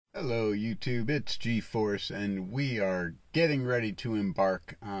Hello YouTube, it's G-Force and we are getting ready to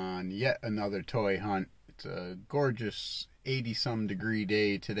embark on yet another toy hunt. It's a gorgeous 80-some degree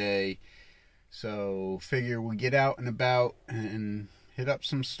day today, so figure we get out and about and hit up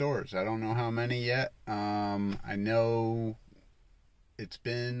some stores. I don't know how many yet. I know it's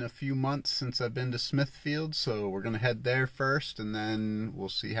been a few months since I've been to Smithfield, so we're going to head there first and then we'll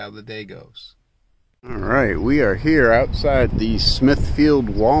see how the day goes. Alright, we are here outside the Smithfield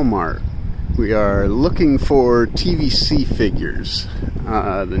Walmart. We are looking for TVC figures,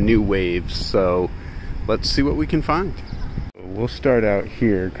 the new waves, so let's see what we can find. We'll start out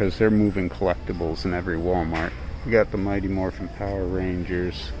here because they're moving collectibles in every Walmart. We got the Mighty Morphin Power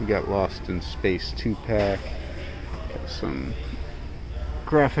Rangers, we got Lost in Space 2-pack, got some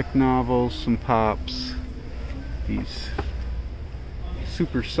graphic novels, some pops, these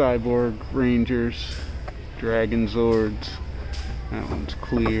Super Cyborg Rangers, Dragon Zords. That one's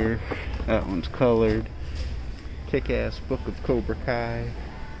clear, that one's colored. Kick-ass Book of Cobra Kai.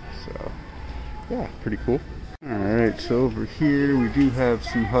 So, yeah, pretty cool. Alright, so over here we do have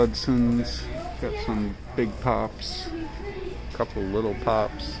some Hudsons. Got some big pops, a couple little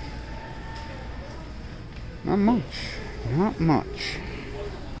pops. Not much, not much.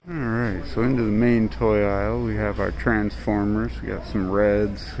 Alright, so into the main toy aisle we have our Transformers. We got some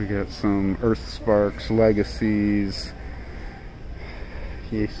Reds, we got some Earth Sparks, Legacies.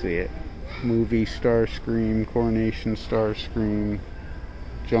 You see it. Movie Starscream, Coronation Starscream,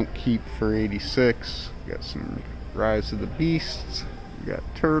 Junk Keep for 86. We got some Rise of the Beasts. We got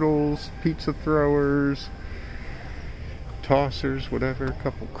Turtles, Pizza Throwers, Tossers, whatever. A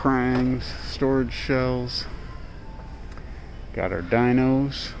couple Krangs, Storage Shells. Got our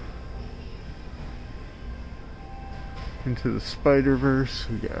dinos. Into the Spider-Verse,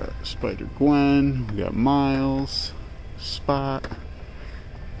 we got Spider-Gwen, we got Miles, Spot,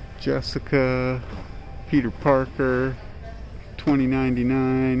 Jessica, Peter Parker,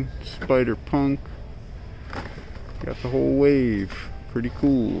 2099, Spider-Punk. Got the whole wave. Pretty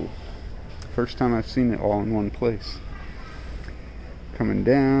cool. First time I've seen it all in one place. Coming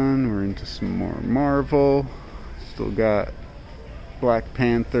down, we're into some more Marvel. Still got Black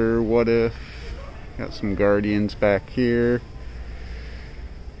Panther, What If. Got some Guardians back here.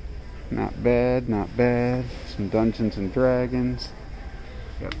 Not bad, not bad. Some Dungeons and Dragons.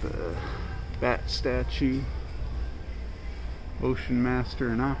 Got the Bat statue. Ocean Master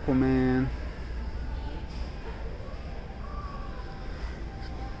and Aquaman.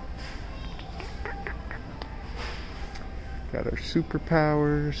 Got our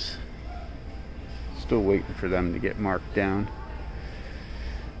superpowers. Still waiting for them to get marked down.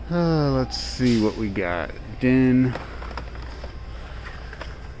 Let's see what we got. Din.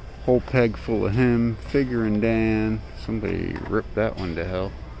 Whole peg full of him. Figure and Dan. Somebody ripped that one to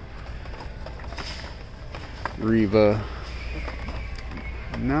hell. Reva.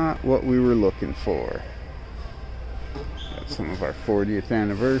 Not what we were looking for. Got some of our 40th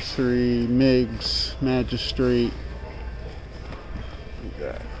anniversary. Migs. Magistrate. We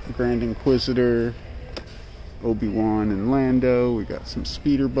got Grand Inquisitor. Obi-Wan and Lando. We got some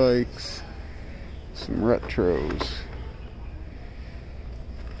speeder bikes, some retros.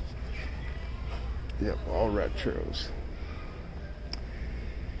 Yep, all retros.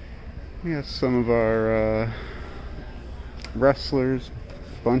 We got some of our wrestlers,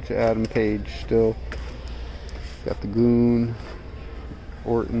 a bunch of Adam Page still. Got the Goon,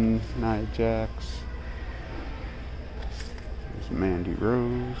 Orton, Nia Jax. There's Mandy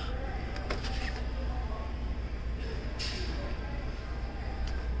Rose.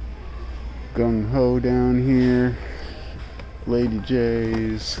 Gung Ho down here, Lady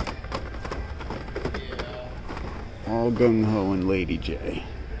J's, all Gung Ho and Lady J.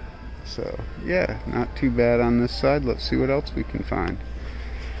 So yeah, not too bad on this side. Let's see what else we can find.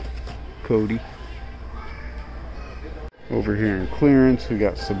 Cody. Over here in clearance we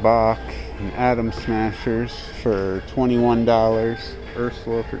got Sabak and Atom Smashers for $21,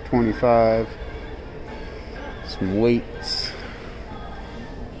 Ursula for $25, some weights.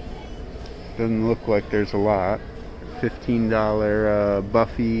 Doesn't look like there's a lot. $15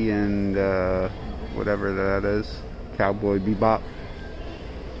 Buffy and whatever that is, Cowboy Bebop.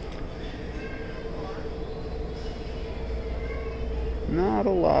 Not a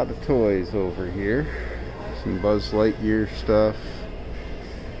lot of toys over here. Some Buzz Lightyear stuff.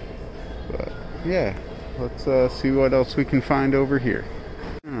 But yeah, let's see what else we can find over here.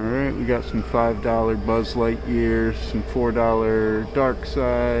 Alright, we got some $5 Buzz Lightyear, some $4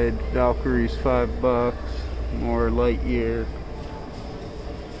 Darkseid, Valkyries $5, more Lightyear.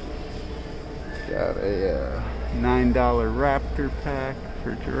 Got a $9 Raptor pack,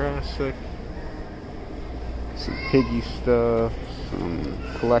 for Jurassic. Some piggy stuff, some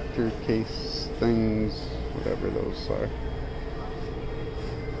collector case things, whatever those are.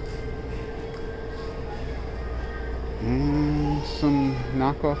 And some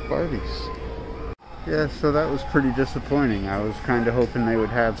knockoff Barbies. Yeah, so that was pretty disappointing. I was kind of hoping they would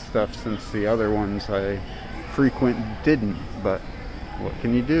have stuff since the other ones I frequent didn't, but what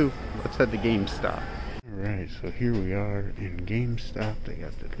can you do? Let's head to GameStop. Alright, so here we are in GameStop. They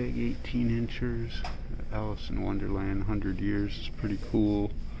got the big 18-inchers. Alice in Wonderland 100 Years is pretty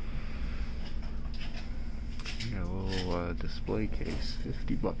cool. You got a little display case,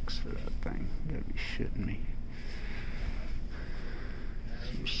 $50 for that thing. You gotta be shitting me.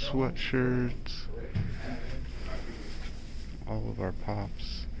 Some sweatshirts. All of our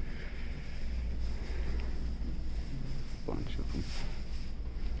pops. A bunch of them.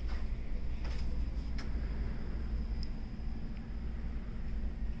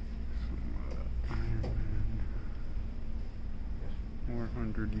 More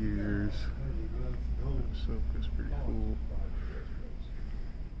 100 Years. Ahsoka's pretty cool.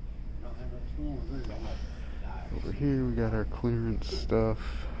 Over here we got our clearance stuff.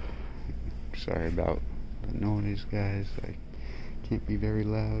 Sorry about the noise, guys. I can't be very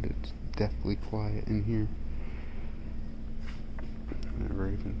loud. It's deathly quiet in here. A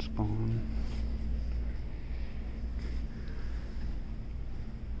Raven spawn.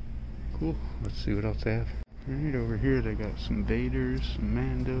 Cool. Let's see what else they have. Alright, over here they got some Vaders, some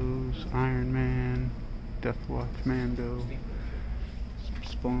Mandos, Iron Man, Deathwatch Mando, some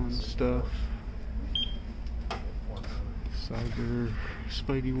Spawn stuff, Cyber,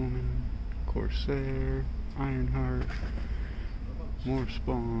 Spidey Woman, Corsair, Ironheart, more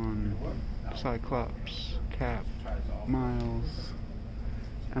Spawn, Cyclops, Cap, Miles,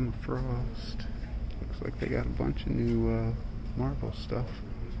 Emma Frost. Looks like they got a bunch of new Marvel stuff.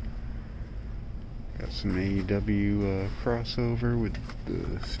 Got some AEW crossover with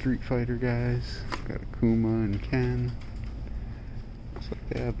the Street Fighter guys. Got Akuma and Ken. Looks like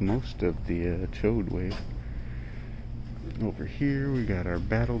they have most of the Chode wave. Over here we got our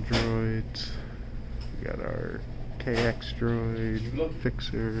battle droids. We got our KX droid,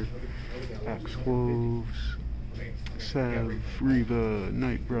 Fixer, Axe Wolves, Sev, Reva,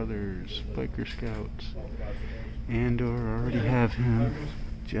 Night Brothers, Biker Scouts. Andor, already have him.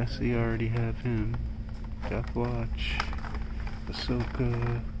 Jesse, already have him. Deathwatch,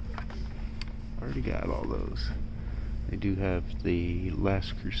 Ahsoka, already got all those. They do have the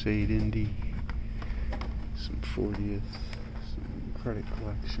Last Crusade indie, some 40th, some credit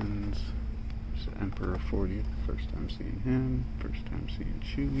collections. There's Emperor 40th, first time seeing him, first time seeing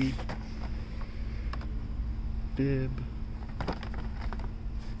Chewie. Bib,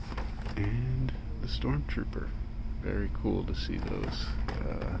 and the Stormtrooper. Very cool to see those.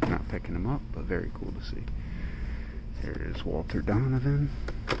 Not picking them up, but very cool to see. There is Walter Donovan.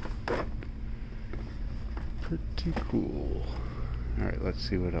 Pretty cool. Alright, let's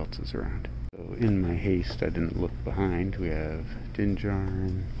see what else is around. So in my haste, I didn't look behind. We have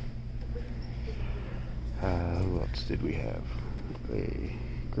Dinjarin. Who else did we have? The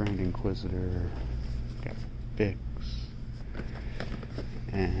Grand Inquisitor. Got Bix.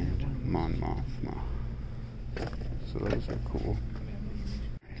 And Mon Mothma. So those are cool.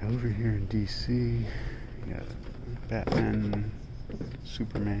 Right, over here in DC, we got Batman,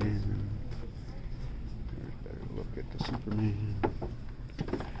 Superman. Better look at the Superman.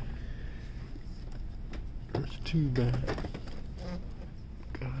 Earth 2 Bat.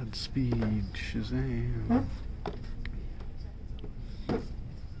 Godspeed, Shazam.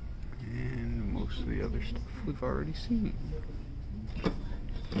 And most of the other stuff we've already seen.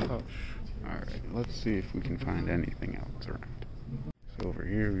 Hush. Alright, let's see if we can find anything else around. So over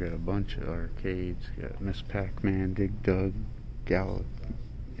here we got a bunch of arcades. We got Miss Pac-Man, Dig Dug,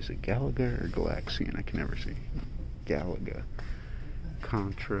 is it Galaga or Galaxian? I can never see. Galaga.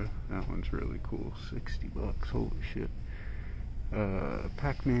 Contra, that one's really cool. $60, holy shit.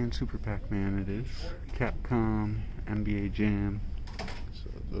 Pac-Man, Super Pac-Man it is. Capcom, NBA Jam.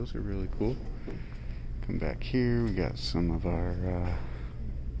 So those are really cool. Come back here, we got some of our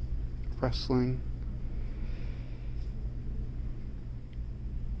wrestling,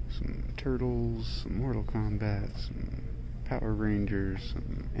 some Turtles, some Mortal Kombat, some Power Rangers,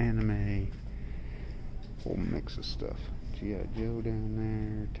 some anime, whole mix of stuff. G.I. Joe down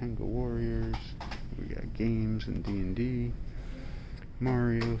there, Tenga Warriors, we got games and D&D,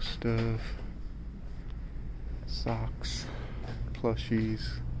 Mario stuff, socks,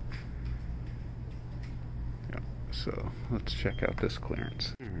 plushies. So let's check out this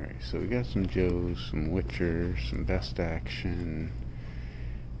clearance. Alright, so we got some Joes, some Witcher, some Best Action,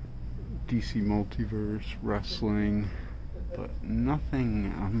 DC Multiverse, wrestling, but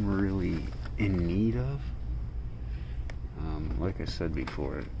nothing I'm really in need of. Like I said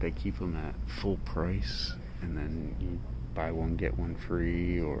before, they keep them at full price, and then you buy one get one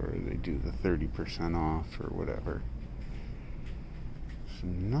free, or they do the 30% off or whatever. So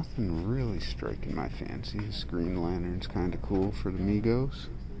nothing really striking my fancy. This Green Lantern's kind of cool for the Migos.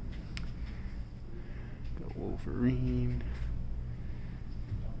 Got Wolverine.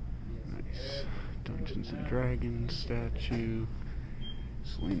 Nice Dungeons and Dragons statue.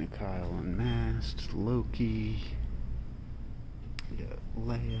 Selena Kyle Unmasked. Loki. We got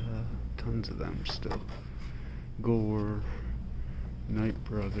Leia. Tons of them still. Gore. Knight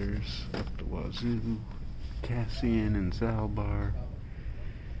Brothers. Up the wazoo. Cassian and Zalbar.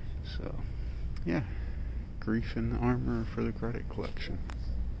 So, yeah. Grief and Armor for the credit collection.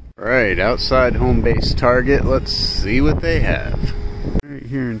 Alright, outside home base Target. Let's see what they have. Right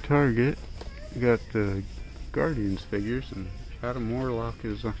here in Target, we got the Guardians figures, and Adam Warlock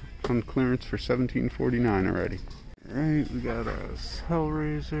is on clearance for $17.49 already. Alright, we got a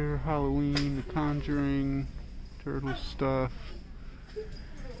Hellraiser, Halloween, The Conjuring, Turtle stuff.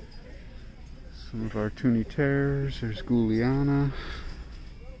 Some of our Toonie Terrors. There's Ghouliana.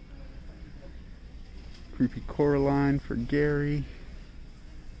 Creepy Coraline for Gary.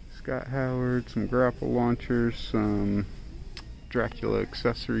 Scott Howard, some grapple launchers, some Dracula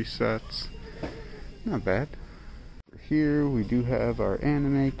accessory sets. Not bad. Here we do have our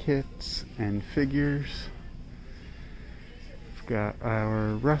anime kits and figures. We've got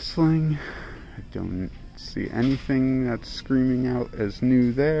our wrestling. I don't see anything that's screaming out as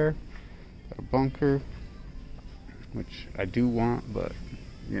new there. Got a bunker, which I do want, but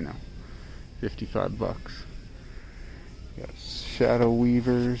you know, 55 bucks. Got Shadow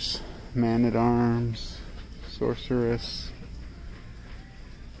Weavers, Man-at-Arms, Sorceress.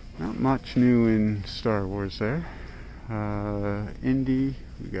 Not much new in Star Wars there. Indy,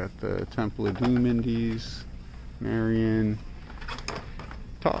 we got the Temple of Doom Indies, Marion,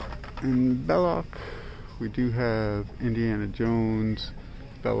 Top, and Belloc. We do have Indiana Jones,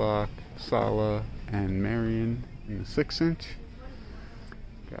 Belloc, Sala, and Marion in the 6-inch.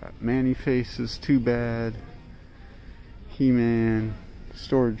 Got Manny Faces, Too Bad, He-Man,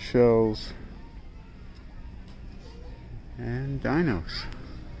 Storage Shells, and Dinos.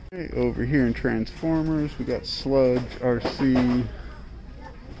 Okay, over here in Transformers, we got Sludge, RC, a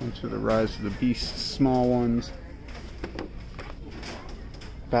bunch of the Rise of the Beasts small ones,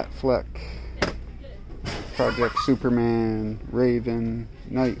 Batfleck, Project Superman, Raven,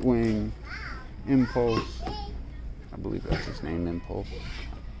 Nightwing, Impulse. I believe that's his name, Impulse.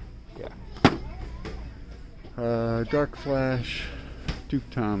 Yeah. Dark Flash, Duke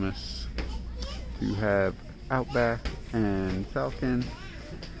Thomas. You have Outback and Falcon.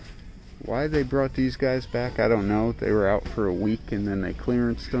 Why they brought these guys back, I don't know. They were out for a week and then they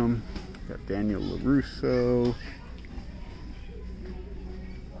clearanced them. Got Daniel LaRusso.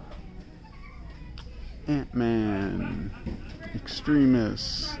 Ant-Man,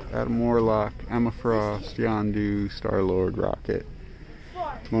 Extremis, Adam Warlock, Emma Frost, Yondu, Star-Lord, Rocket,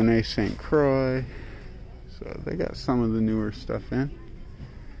 Monet St. Croix. So they got some of the newer stuff in.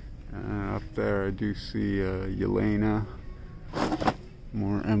 Up there I do see Yelena,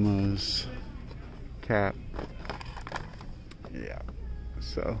 more Emma's, Cap. Yeah,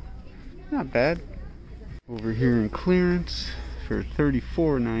 so not bad. Over here in clearance for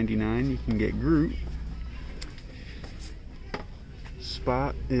 $34.99 you can get Groot.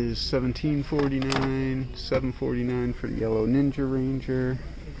 Spot is $17.49, $7.49 for the Yellow Ninja Ranger.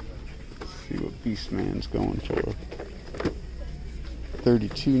 Let's see what Beastman's going for.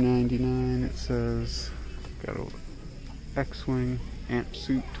 $32.99 it says. Got a X-Wing amp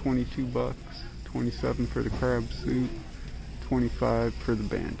suit, 22 bucks. 27 for the crab suit, 25 for the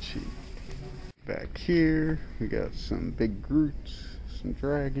Banshee. Back here we got some big Groots, some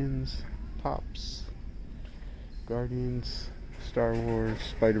dragons, Pops, Guardians, Star Wars,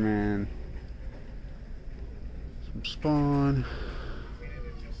 Spider-Man, some Spawn,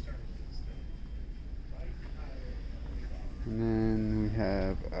 and then we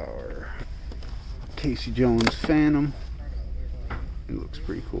have our Casey Jones Phantom. It looks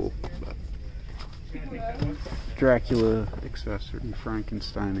pretty cool, but Dracula accessory,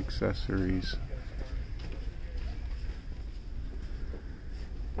 Frankenstein accessories.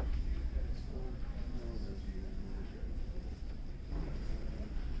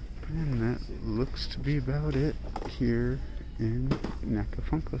 And that looks to be about it here in NECA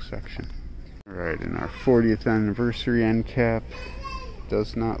Funko section. Alright, in our 40th anniversary end cap,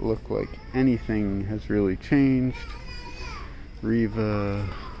 does not look like anything has really changed. Reva,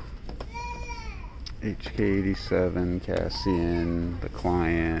 HK87, Cassian, the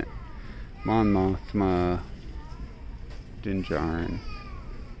Client, Mon Mothma, Dinjarin.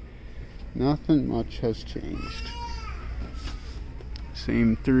 Nothing much has changed.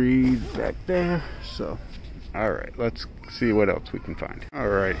 Same three back there. So, alright, let's see what else we can find.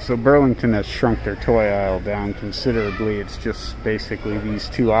 Alright, so Burlington has shrunk their toy aisle down considerably. It's just basically these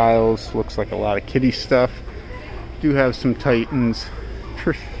two aisles. Looks like a lot of kiddie stuff. Do have some Titans.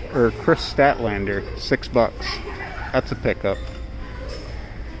 Chris Statlander, $6. That's a pickup.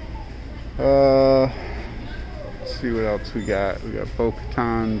 Let's see what else we got. We got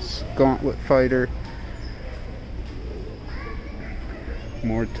Bo-Katan's Gauntlet Fighter.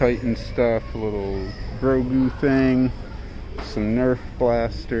 More Titan stuff, a little Grogu thing, some Nerf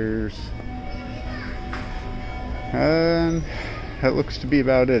blasters. And that looks to be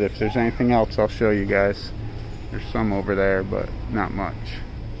about it. If there's anything else, I'll show you guys. There's some over there, but not much.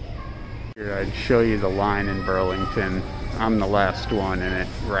 Here, I'd show you the line in Burlington. I'm the last one, and it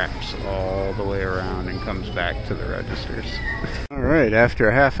wraps all the way around and comes back to the registers. Alright, after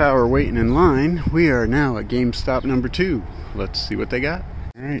a half hour waiting in line, we are now at GameStop number 2. Let's see what they got.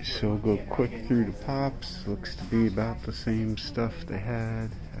 Alright, so we'll go quick through the pops. Looks to be about the same stuff they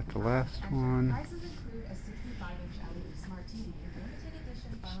had at the last one.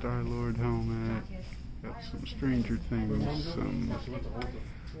 Star-Lord helmet. Got some Stranger Things, some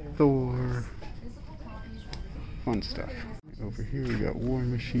Thor. Fun stuff. Over here we got War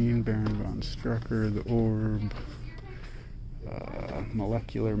Machine, Baron von Strucker, the Orb,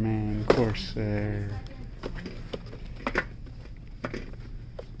 Molecular Man, Corsair.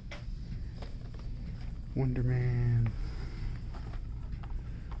 Wonder Man.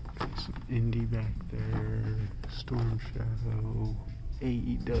 Got some indie back there. Storm Shadow.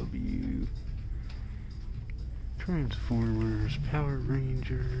 AEW. Transformers. Power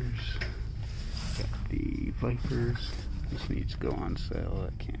Rangers. Got the Vipers. This needs to go on sale.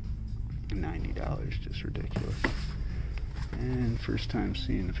 I can't. $90, just ridiculous. And first time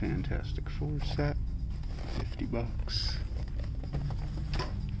seeing the Fantastic Four set. $50.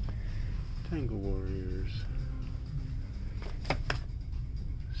 Tangle Warriors,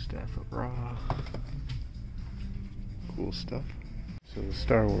 Staff of Ra, cool stuff. So the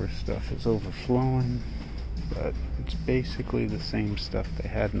Star Wars stuff is overflowing, but it's basically the same stuff they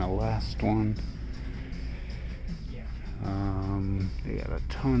had in the last one. They got a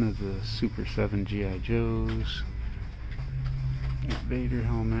ton of the Super 7 G.I. Joes, Vader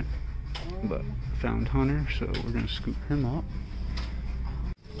helmet, but found Hunter, so we're going to scoop him up.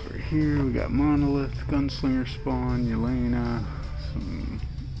 Over here we got Monolith, Gunslinger Spawn, Yelena, some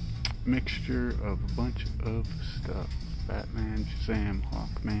mixture of a bunch of stuff. Batman, Shazam,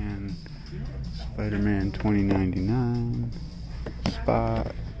 Hawkman, Spider-Man 2099,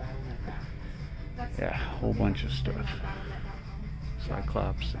 Spot. Yeah, a whole bunch of stuff.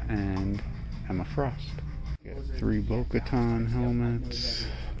 Cyclops and Emma Frost. We got 3 Bo-Katan helmets,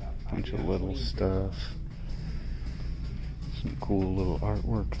 a bunch of little stuff. Some cool little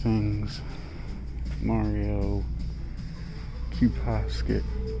artwork things. Mario, Cube Hosket,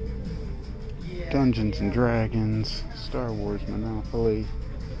 Dungeons and Dragons, Star Wars Monopoly,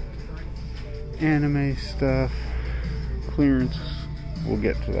 anime stuff, clearance, we'll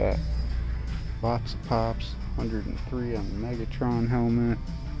get to that. Lots of pops, 103 on the Megatron helmet.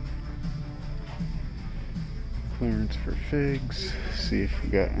 Clearance for figs, see if we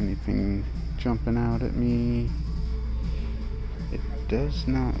got anything jumping out at me. It does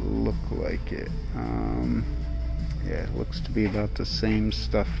not look like it. Yeah, it looks to be about the same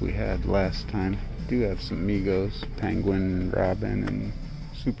stuff we had last time. Do have some Migos, Penguin, Robin, and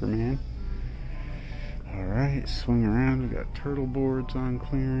Superman. Alright, swing around. We got turtle boards on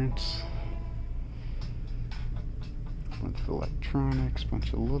clearance. A bunch of electronics,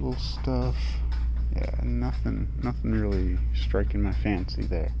 bunch of little stuff. Yeah, nothing really striking my fancy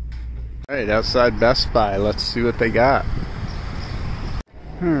there. Alright, outside Best Buy, let's see what they got.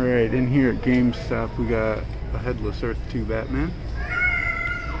 Alright, in here at GameStop we got a Headless Earth 2 Batman.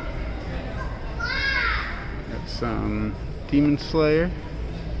 Got some Demon Slayer.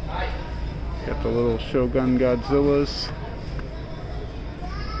 Got the little Shogun Godzillas.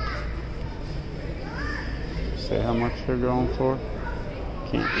 Say how much they're going for.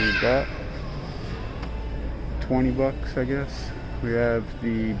 Can't read that. $20, I guess. We have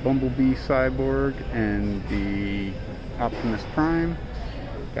the Bumblebee Cyborg and the Optimus Prime.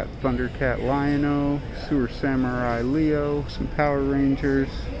 Got Thundercat Lion-O, Sewer Samurai Leo, some Power Rangers,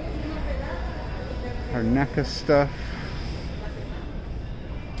 our NECA stuff,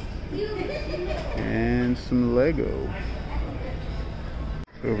 and some Lego.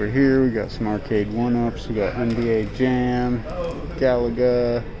 Over here we got some arcade 1-ups. We got NBA Jam,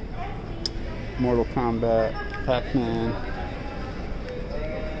 Galaga, Mortal Kombat, Pac-Man.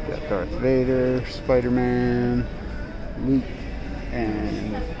 Got Darth Vader, Spider-Man, Luke,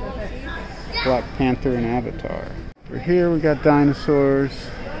 and Black Panther and Avatar. Over here we got dinosaurs,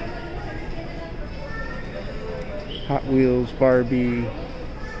 Hot Wheels, Barbie,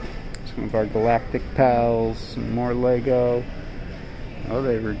 some of our Galactic pals, some more Lego. Oh,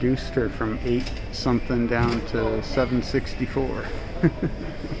 they reduced her from 8 something down to 764.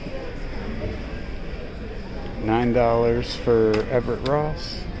 $9 for Everett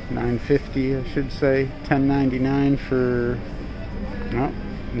Ross, $9.50 I should say, $10.99 for,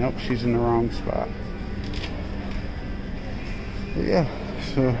 nope, she's in the wrong spot. But yeah,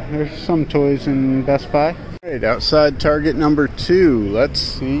 so there's some toys in Best Buy. Alright, outside Target number 2, let's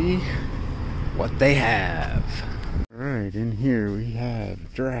see what they have. Alright, in here we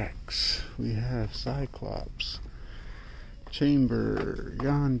have Drax, we have Cyclops, Chamber,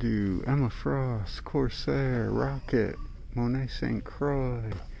 Yondu, Emma Frost, Corsair, Rocket, Monet St.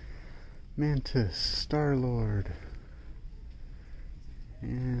 Croix, Mantis, Star-Lord,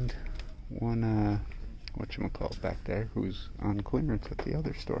 and one, whatchamacallit back there, who's on clearance at the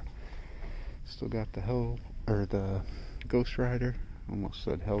other store. Still got the Ghost Rider, almost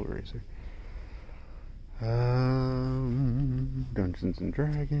said Hellraiser. Dungeons and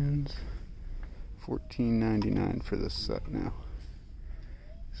Dragons, $14.99 for this set now.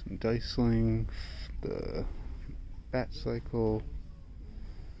 Some Diceling, the Bat Cycle,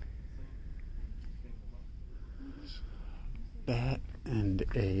 Bat, and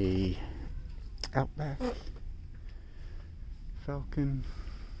a Outback, Falcon,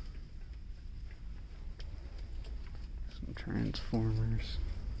 some Transformers.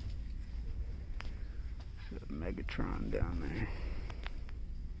 Megatron down there.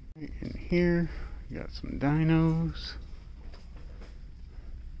 Right in here, we got some dinos,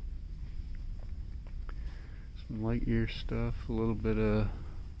 some Lightyear stuff, a little bit of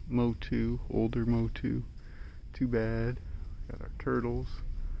Motu, older Motu, Too Bad. Got our Turtles,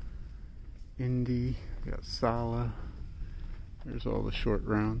 Indy, got Sala. There's all the short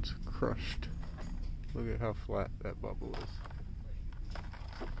rounds, Crushed. Look at how flat that bubble is.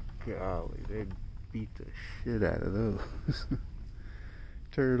 Golly, they beat the shit out of those.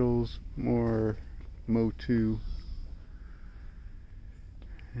 Turtles, more Motu,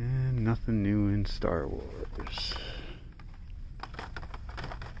 and nothing new in Star Wars.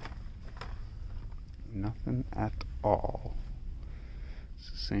 Nothing at all.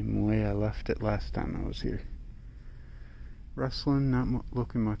 It's the same way I left it last time I was here. Wrestling, not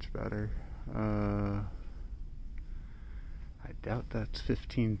looking much better. I doubt that's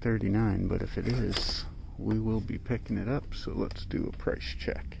 $15.39, but if it is, we will be picking it up, so let's do a price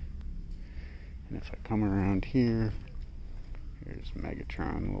check. And if I come around here, here's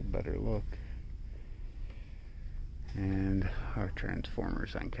Megatron, a little better look. And our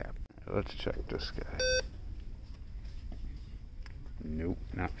Transformers on cap. Let's check this guy. Nope,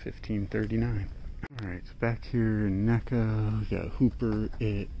 not $15.39. Alright, so back here in NECA, we got Hooper,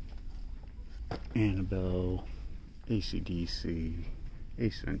 It, Annabelle, AC/DC,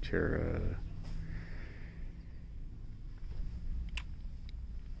 Ace Ventura.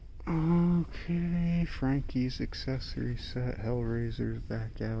 Okay, Frankie's accessory set, Hellraiser's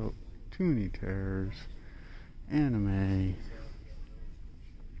back out, Toonie Terrors, Anime,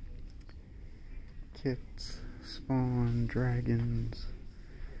 Kits, Spawn, Dragons,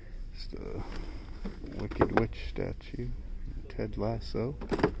 just a Wicked Witch statue, Ted Lasso.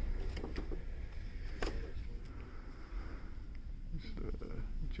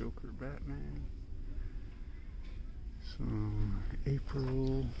 Joker, Batman, some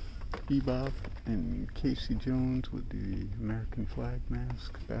April, Bebop, and Casey Jones with the American flag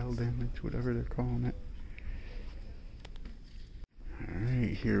mask, battle damage, whatever they're calling it.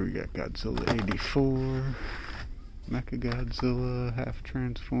 Alright, here we got Godzilla 84, Mechagodzilla, Half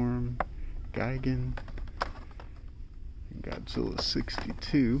Transform, Gigan, and Godzilla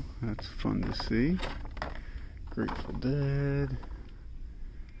 62, that's fun to see. Grateful Dead,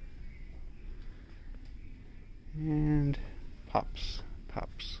 and Pops.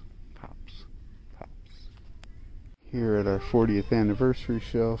 Here at our 40th anniversary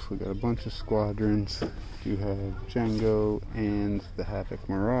shelf, we got a bunch of squadrons. We do have Django and the Havoc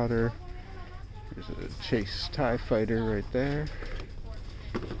Marauder. There's a Chase TIE Fighter right there.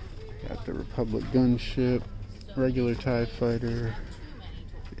 Got the Republic Gunship, regular TIE Fighter,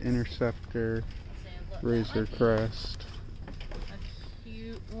 the Interceptor, Razor Crest. A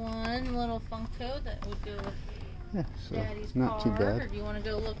cute one, little Funko that would go with Yeah, so Daddy's not card, too bad. Or do you want to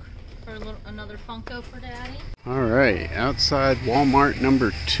go look for another Funko for Daddy? Alright, outside Walmart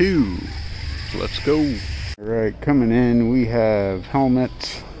number 2. Let's go. Alright, coming in, we have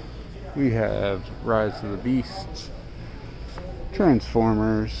helmets. We have Rise of the Beasts,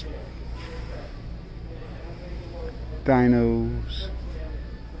 Transformers, Dinos,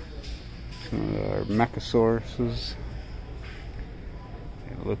 some of our Mechasauruses.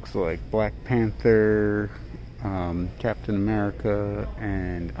 It looks like Black Panther, Captain America,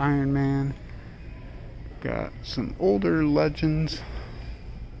 and Iron Man. Got some older legends.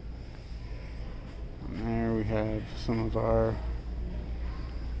 And there we have some of our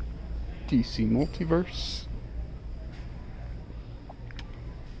DC Multiverse,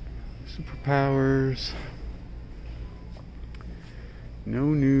 Superpowers, no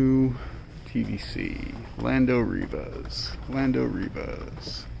new TVC, Lando Rivas,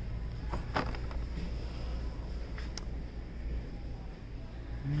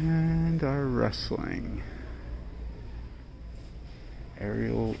 and our wrestling,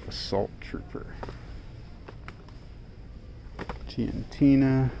 Aerial Assault Trooper,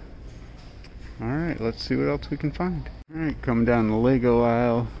 Tiantina. Alright, let's see what else we can find. Alright, coming down the Lego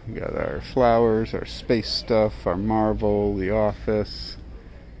aisle, we got our Flowers, our space stuff, our Marvel, The Office,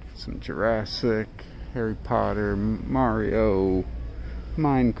 some Jurassic, Harry Potter, Mario,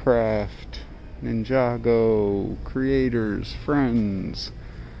 Minecraft, Ninjago, Creators, Friends,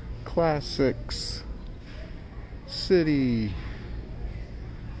 Classics, City,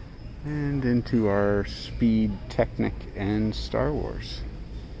 and into our Speed, Technic, and Star Wars.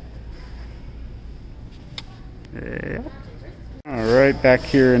 Yeah. Alright, back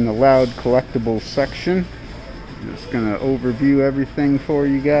here in the Loud Collectibles section. Just gonna overview everything for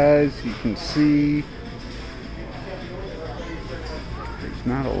you guys. You can see there's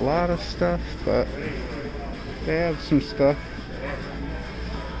not a lot of stuff, but they have some stuff.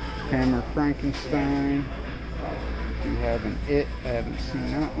 Hammer Frankenstein. We have an It. I haven't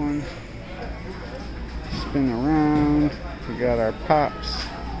seen that one. Spin around. We got our Pops.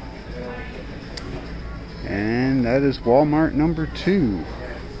 And that is Walmart number 2.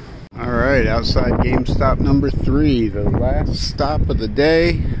 Alright, outside GameStop number 3. The last stop of the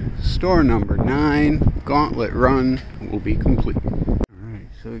day. Store number 9. Gauntlet run will be complete. Alright,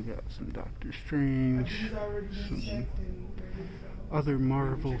 so we got some Doctor Strange. Some other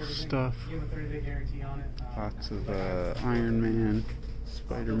Marvel stuff. Lots of Iron Man,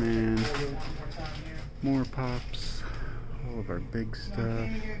 Spider-Man. More Pops. All of our big stuff.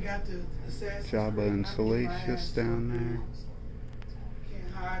 Jabba and Salacious down there.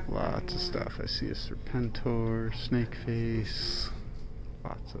 Lots of stuff. I see a Serpentor, Snakeface.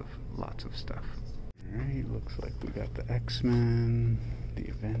 Lots of stuff. Alright, looks like we got the X-Men, the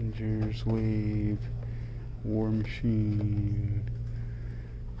Avengers wave, War Machine,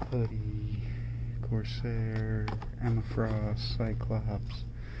 Putty, Corsair, Emma Frost, Cyclops,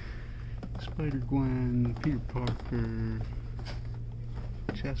 Spider-Gwen, Peter Parker,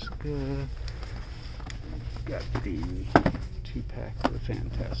 Jessica. Got the 2-pack of the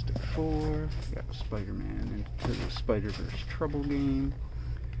Fantastic Four. Got Spider-Man into the Spider-Verse Trouble Game,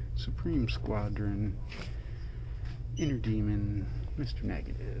 Supreme Squadron, Inner Demon, Mr.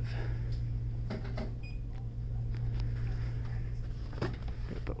 Negative.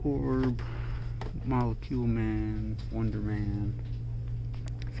 Got the Orb, Molecule Man, Wonder Man.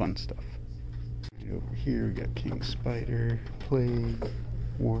 Fun stuff. And over here we got King Spider, Plague,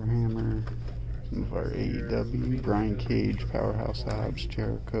 Warhammer, some of our AEW, Brian Cage, Powerhouse Hobbs,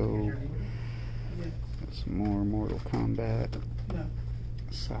 Jericho. Got some more Mortal Kombat,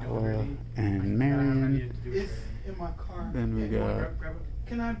 Sala, and Marion. Then we got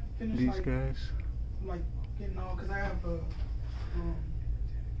these guys. Like, getting all, because I have a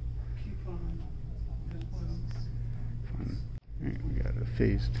coupon as well. Fun. Alright, we got a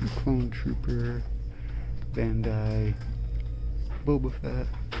Phase 2 Clone Trooper, Bandai, Boba Fett,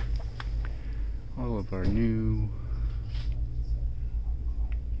 all of our new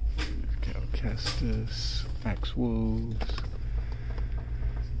Cal Kestis, Max Wolves,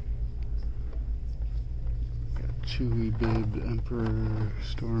 got Chewie, Bib, Emperor,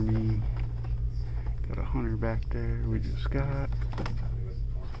 Stormy, got a Hunter back there we just got.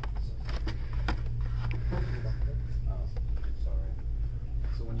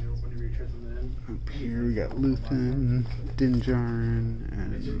 Up here we got Luthen, Din Djarin,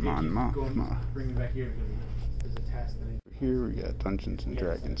 and Mon Mothma. Here we got Dungeons and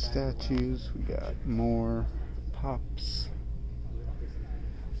Dragons statues. We got more Pops,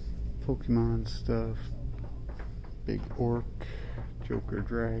 Pokemon stuff, Big Orc, Joker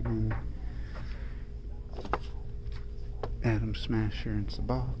Dragon, Atom Smasher and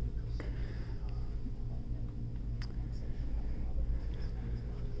Sabak.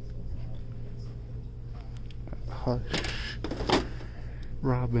 Hush,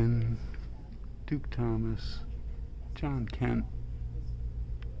 Robin, Duke Thomas, John Kent,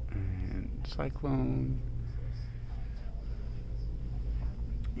 and Cyclone.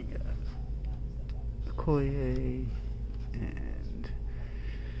 You got Okoye and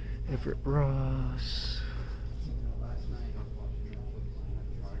Everett Ross.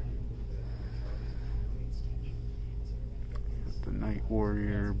 The Night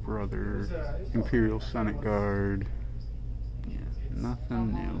Warrior, Brother, Imperial Senate Guard. Yeah,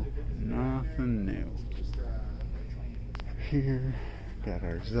 nothing new. Nothing new. Here, got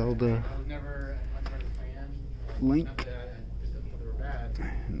our Zelda Link.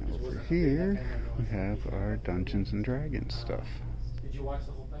 And over here, we have our Dungeons and Dragons stuff.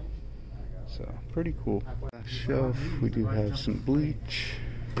 So, pretty cool. Shelf, we do have some Bleach.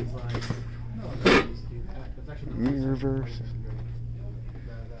 Mirrorverse.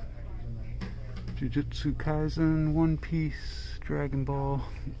 Jujutsu Kaisen, One Piece, Dragon Ball.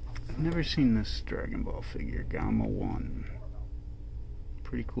 I've never seen this Dragon Ball figure, Gamma 1.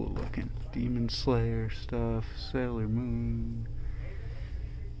 Pretty cool looking. Demon Slayer stuff, Sailor Moon,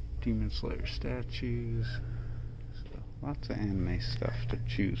 Demon Slayer statues. So, lots of anime stuff to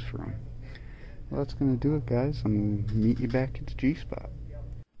choose from. Well, that's gonna do it, guys. I'm gonna meet you back at the G-Spot.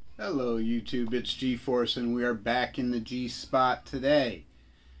 Hello YouTube, it's G-Force and we are back in the G-Spot today.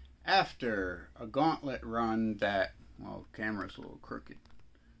 After a gauntlet run that, well, the camera's a little crooked.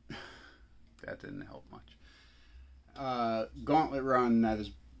 That didn't help much. Gauntlet run that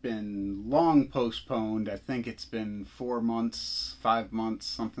has been long postponed. I think it's been 4 months, 5 months,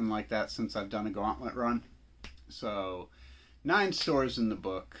 something like that since I've done a gauntlet run. So, 9 stores in the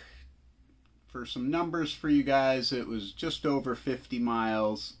book. For some numbers for you guys, it was just over 50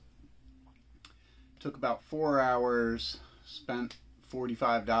 miles. Took about 4 hours, spent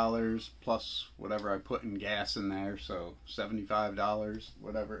 $45 plus whatever I put in gas in there, so $75,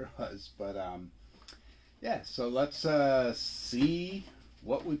 whatever it was. But yeah, so let's see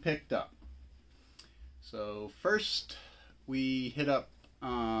what we picked up. So first we hit up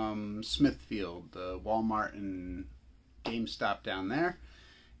Smithfield, the Walmart and GameStop down there.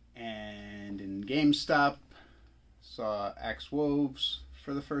 And in GameStop saw Axe Woves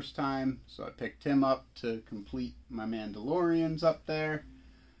for the first time, so I picked him up to complete my Mandalorians up there.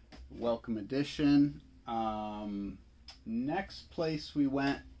 Welcome edition. Next place we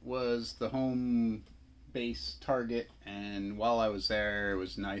went was the home base Target, and while I was there it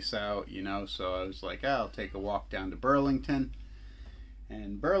was nice out, you know, so I was like, I'll take a walk down to Burlington.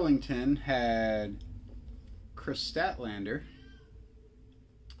 And Burlington had Chris Statlander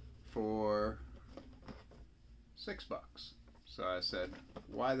for $6. So I said,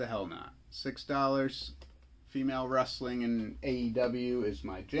 why the hell not? $6. Female wrestling and AEW is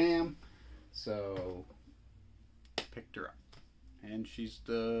my jam. So picked her up. And she's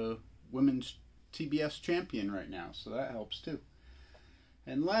the women's TBS champion right now, so that helps too.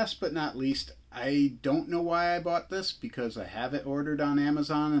 And last but not least, I don't know why I bought this because I have it ordered on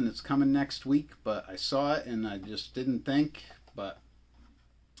Amazon and it's coming next week, but I saw it and I just didn't think, but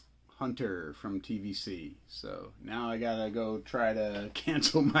Hunter from TVC. So now I gotta go try to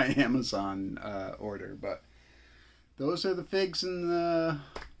cancel my Amazon order. But those are the figs in the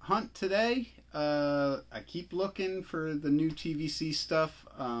hunt today. I keep looking for the new TVC stuff.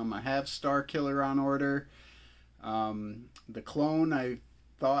 I have Star Killer on order. The clone I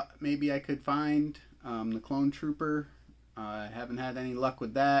thought maybe I could find. The Clone Trooper. I haven't had any luck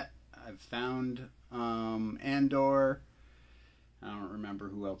with that. I've found Andor. I don't remember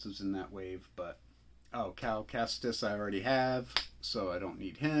who else is in that wave, but oh, Cal Kestis I already have, so I don't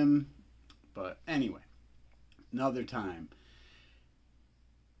need him. But anyway, another time.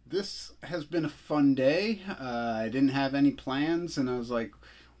 This has been a fun day. I didn't have any plans, and I was like,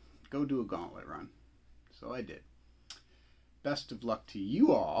 go do a gauntlet run. So I did. Best of luck to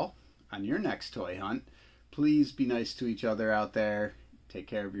you all on your next toy hunt. Please be nice to each other out there. Take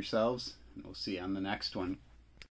care of yourselves, and we'll see you on the next one.